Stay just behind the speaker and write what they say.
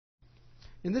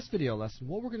In this video lesson,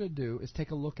 what we're going to do is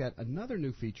take a look at another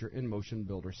new feature in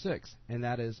Motionbuilder 6, and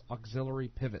that is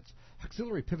auxiliary pivots.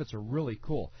 Auxiliary pivots are really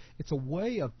cool. It's a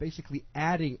way of basically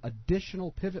adding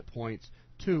additional pivot points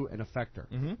to an effector.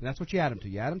 And that's what you add them to.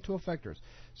 You add them to effectors.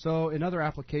 So in other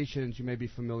applications, you may be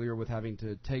familiar with having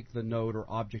to take the node or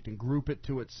object and group it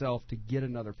to itself to get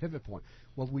another pivot point.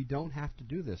 Well, we don't have to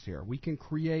do this here. We can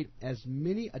create as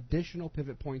many additional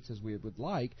pivot points as we would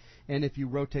like, and if you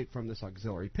rotate from this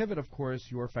auxiliary pivot, of course,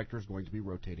 your effector is going to be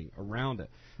rotating around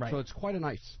it. Right. So it's quite a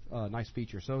nice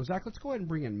feature. So Zach, let's go ahead and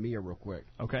bring in Mia real quick.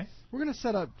 Okay. We're going to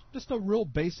set up just a real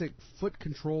basic foot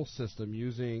control system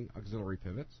using auxiliary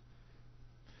pivots.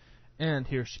 And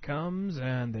here she comes,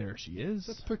 and there she is.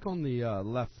 Let's click on the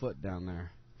left foot down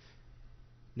there.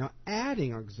 Now,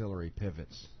 adding auxiliary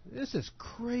pivots. This is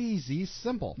crazy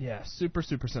simple. Yeah, super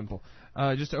simple.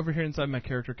 Just over here inside my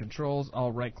character controls,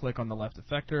 I'll right-click on the left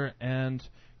effector and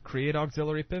create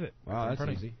auxiliary pivot. Wow, that's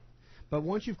easy. But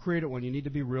once you've created one, you need to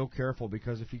be real careful,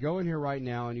 because if you go in here right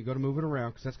now and you go to move it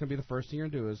around, because that's going to be the first thing you're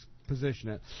going to do is position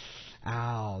it.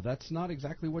 Ow, that's not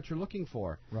exactly what you're looking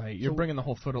for. Right, you're bringing the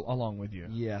whole foot along with you.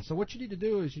 Yeah, so what you need to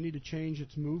do is you need to change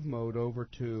its move mode over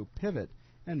to pivot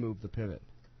and move the pivot,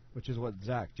 which is what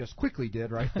Zach just quickly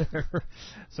did right there.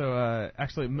 So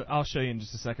actually, I'll show you in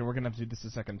just a second. We're going to have to do this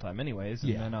a second time anyways,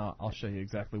 and yeah. then I'll show you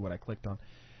exactly what I clicked on.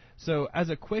 So as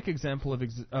a quick example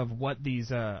of what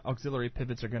these auxiliary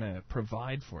pivots are going to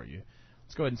provide for you,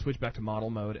 let's go ahead and switch back to model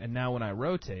mode. And now when I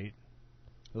rotate,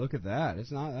 look at that.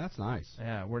 That's nice.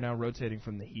 Yeah, we're now rotating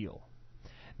from the heel.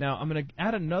 Now I'm going to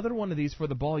add another one of these for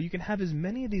the ball. You can have as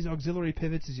many of these auxiliary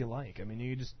pivots as you like. I mean,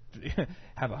 you just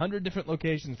have 100 different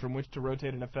locations from which to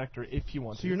rotate an effector if you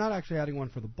want to. So you're not actually adding one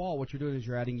for the ball. What you're doing is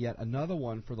you're adding yet another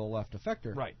one for the left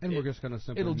effector. Right. And we're just going to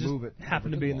simply move it. It'll just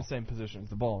happen to be in the same position as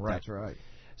the ball, right? That's right.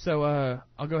 So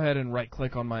I'll go ahead and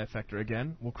right-click on my effector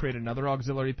again. We'll create another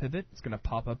auxiliary pivot. It's going to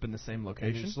pop up in the same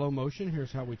location. In slow motion,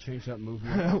 here's how we change that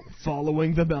movement.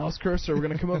 Following the mouse cursor, we're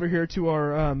going to come over here to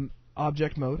our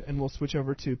object mode, and we'll switch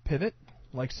over to pivot,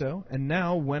 like so. And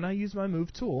now, when I use my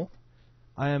move tool,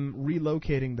 I am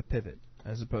relocating the pivot,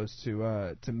 as opposed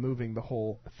to moving the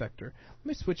whole effector. Let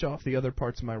me switch off the other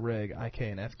parts of my rig, IK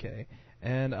and FK,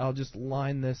 and I'll just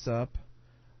line this up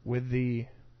with the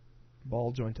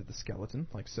ball joint of the skeleton,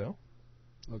 like so.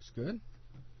 Looks good.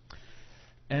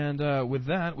 And with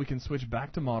that, we can switch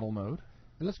back to model mode.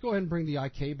 And let's go ahead and bring the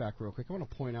IK back real quick. I want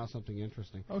to point out something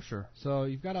interesting. Oh, sure. So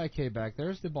you've got IK back.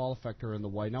 There's the ball effector in the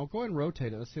white. Now go ahead and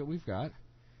rotate it. Let's see what we've got.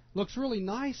 Looks really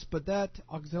nice, but that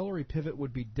auxiliary pivot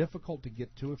would be difficult to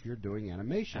get to if you're doing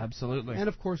animation. Absolutely. And,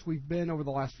 of course, we've been, over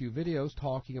the last few videos,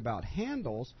 talking about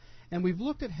handles, and we've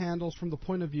looked at handles from the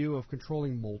point of view of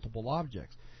controlling multiple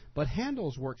objects. But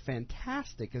handles work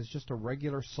fantastic as just a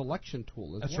regular selection tool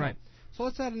as well. That's right. So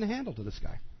let's add a handle to this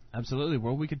guy. Absolutely.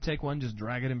 Well, we could take one, just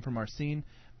drag it in from our scene,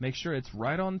 make sure it's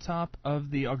right on top of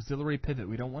the auxiliary pivot.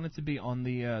 We don't want it to be on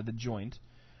the joint.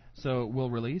 So we'll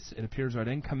release, it appears right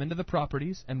in, come into the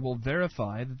properties, and we'll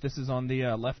verify that this is on the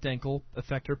left ankle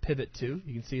effector pivot 2.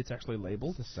 You can see it's actually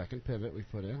labeled. It's the second pivot we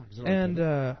put in.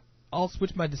 And I'll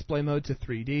switch my display mode to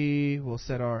 3D. We'll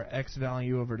set our X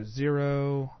value over to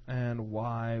 0, and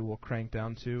Y we'll crank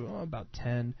down to about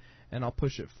 10, and I'll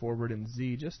push it forward in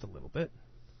Z just a little bit.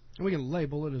 And we can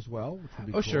label it as well, which would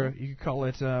be cool. Sure. You could call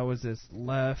it, was this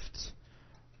left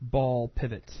ball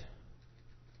pivot.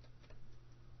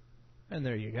 And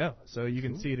there you go. So you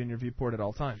can see it in your viewport at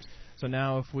all times. So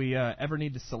now if we ever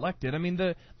need to select it, I mean,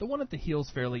 the one at the heel is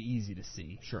fairly easy to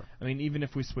see. Sure. I mean, even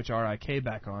if we switch our IK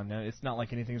back on, it's not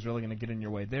like anything's really going to get in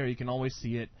your way there. You can always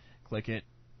see it, click it,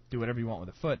 do whatever you want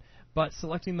with the foot. But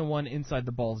selecting the one inside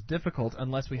the ball is difficult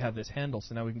unless we have this handle.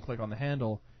 So now we can click on the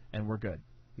handle, and we're good.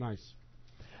 Nice.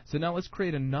 So now let's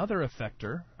create another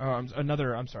effector,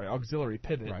 auxiliary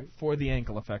pivot for the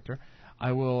ankle effector.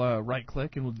 I will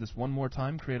right-click, and we'll do this one more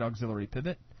time, create auxiliary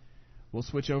pivot. We'll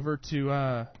switch over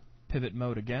to pivot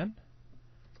mode again,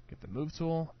 get the move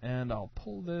tool, and I'll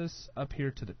pull this up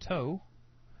here to the toe.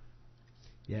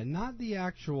 Yeah, not the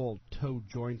actual toe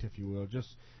joint, if you will,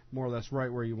 just more or less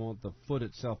right where you want the foot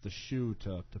itself, the shoe,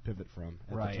 to pivot from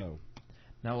at the toe.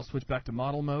 Now we'll switch back to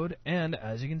model mode, and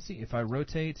as you can see, if I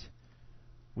rotate,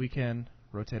 we can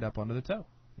rotate up onto the toe.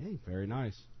 Hey, very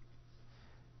nice.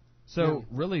 So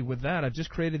really, with that, I've just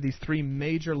created these 3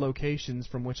 major locations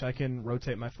from which I can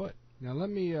rotate my foot. Now let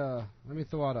me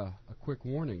throw out a quick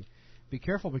warning. Be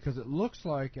careful, because it looks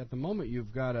like at the moment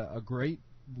you've got a great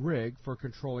rig for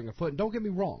controlling a foot. And don't get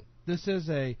me wrong, this is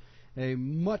a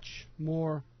much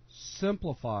more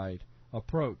simplified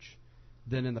approach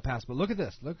than in the past. But look at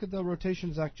this. Look at the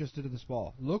rotation Zach just did to this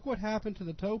ball. Look what happened to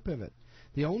the toe pivot.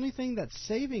 The only thing that's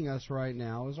saving us right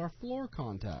now is our floor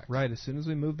contact. Right, as soon as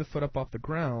we move the foot up off the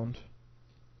ground.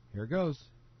 Here it goes.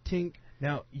 Tink.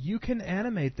 Now, you can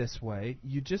animate this way.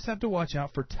 You just have to watch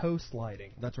out for toe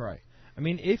sliding. That's right. I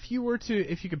mean, if you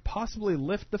could possibly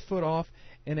lift the foot off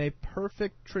in a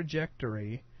perfect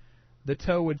trajectory, the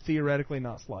toe would theoretically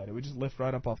not slide. It would just lift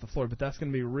right up off the floor, but that's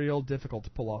going to be real difficult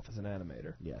to pull off as an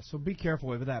animator. Yeah, so be careful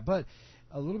with that. But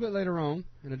a little bit later on,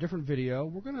 in a different video,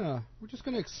 we're just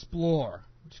gonna explore.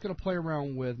 We're just gonna play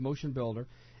around with Motion Builder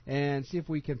and see if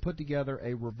we can put together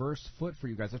a reverse foot for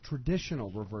you guys, a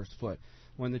traditional reverse foot,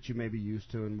 one that you may be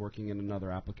used to in working in another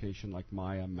application like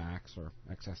Maya, Max, or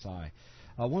XSI.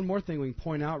 One more thing we can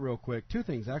point out real quick. Two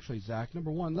things, actually, Zach.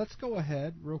 Number one, let's go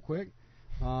ahead real quick.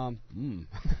 I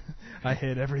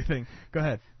hit everything. Go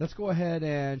ahead. Let's go ahead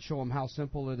and show them how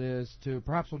simple it is to,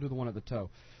 perhaps we'll do the one at the toe.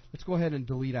 Let's go ahead and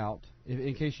delete out,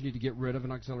 in case you need to get rid of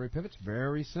an auxiliary pivot. It's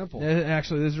very simple.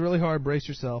 Actually, this is really hard. Brace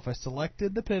yourself. I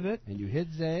selected the pivot. And you hit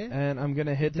Z. And I'm going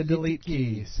to hit the delete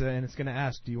key. So, and it's going to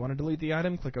ask, do you want to delete the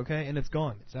item? Click OK, and it's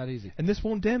gone. It's that easy. And this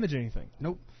won't damage anything.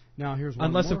 Nope. Now, here's one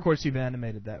Unless, more. of course, you've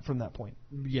animated that from that point.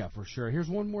 Yeah, for sure. Here's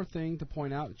one more thing to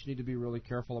point out that you need to be really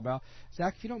careful about.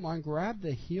 Zach, if you don't mind, grab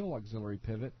the heel auxiliary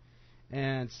pivot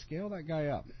and scale that guy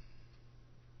up.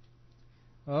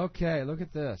 Okay, look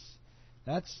at this.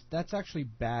 That's actually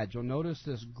bad. You'll notice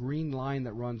this green line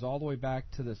that runs all the way back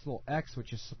to this little X,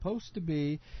 which is supposed to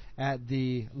be at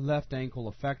the left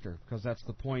ankle effector, because that's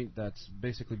the point that's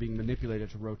basically being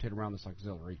manipulated to rotate around this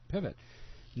auxiliary pivot.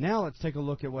 Now let's take a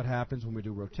look at what happens when we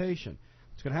do rotation.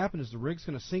 What's going to happen is the rig's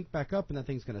going to sink back up and that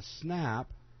thing's going to snap,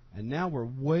 and now we're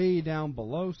way down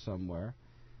below somewhere.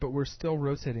 But we're still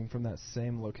rotating from that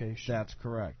same location. That's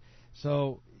correct.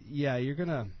 So, yeah, you're going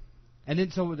to... And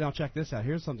then, so now check this out.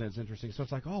 Here's something that's interesting. So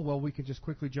it's like, oh, well, we could just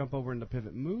quickly jump over into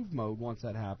pivot move mode once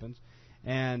that happens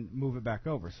and move it back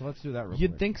over. So let's do that real quick.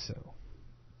 You'd think so.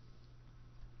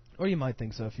 Or you might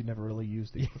think so if you've never really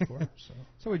used these before.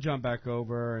 So we jump back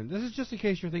over, and this is just in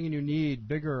case you're thinking you need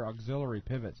bigger auxiliary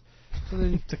pivots. So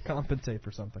then to compensate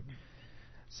for something.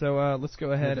 So let's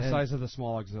go ahead the size of the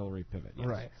small auxiliary pivot. Yes.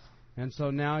 Right. And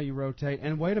so now you rotate,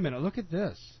 and wait a minute, look at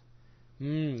this.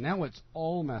 Now it's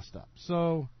all messed up.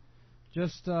 So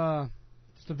just a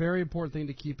very important thing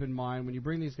to keep in mind when you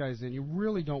bring these guys in. You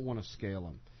really don't want to scale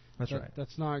them. That's right.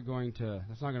 That's not going to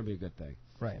be a good thing.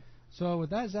 Right. So with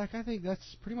that, Zach, I think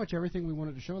that's pretty much everything we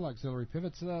wanted to show about auxiliary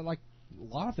pivots. Like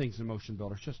a lot of things in Motion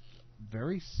Builder, it's just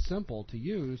very simple to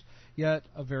use, yet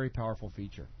a very powerful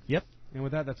feature. Yep. And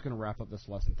with that, that's going to wrap up this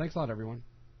lesson. Thanks a lot, everyone.